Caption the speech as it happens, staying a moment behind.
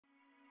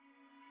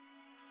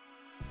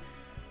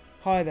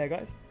Hi there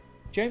guys,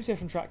 James here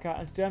from TrackHat,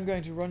 and today I'm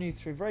going to run you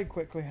through very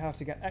quickly how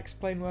to get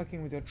X-Plane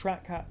working with your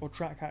TrackHat or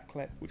TrackHat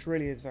clip, which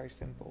really is very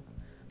simple.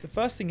 The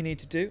first thing you need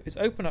to do is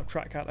open up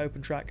TrackHat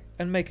OpenTrack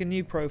and make a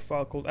new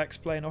profile called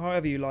X-Plane or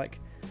however you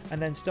like,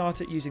 and then start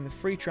it using the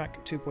free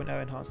Track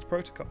 2.0 enhanced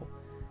protocol.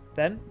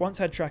 Then, once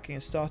head tracking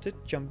is started,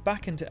 jump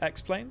back into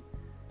X-Plane,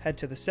 head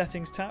to the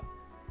Settings tab,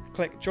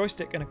 click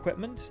Joystick and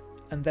Equipment,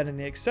 and then in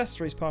the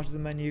Accessories part of the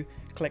menu,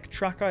 click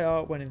Track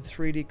IR when in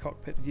 3D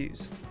cockpit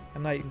views,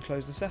 and now you can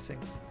close the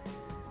settings.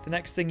 The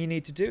next thing you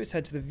need to do is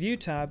head to the View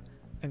tab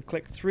and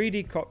click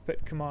 3D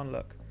cockpit command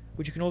look,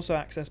 which you can also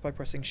access by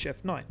pressing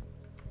Shift 9.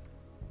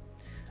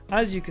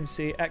 As you can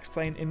see,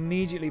 X-Plane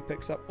immediately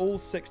picks up all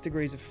 6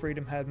 degrees of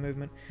freedom head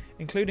movement,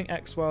 including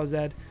X, Y,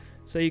 Z,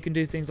 so you can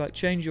do things like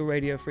change your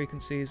radio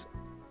frequencies,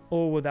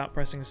 all without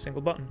pressing a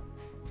single button.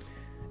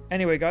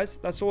 Anyway guys,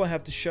 that's all I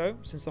have to show,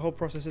 since the whole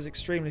process is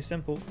extremely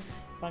simple.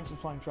 Thanks for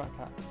flying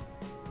TrackHat.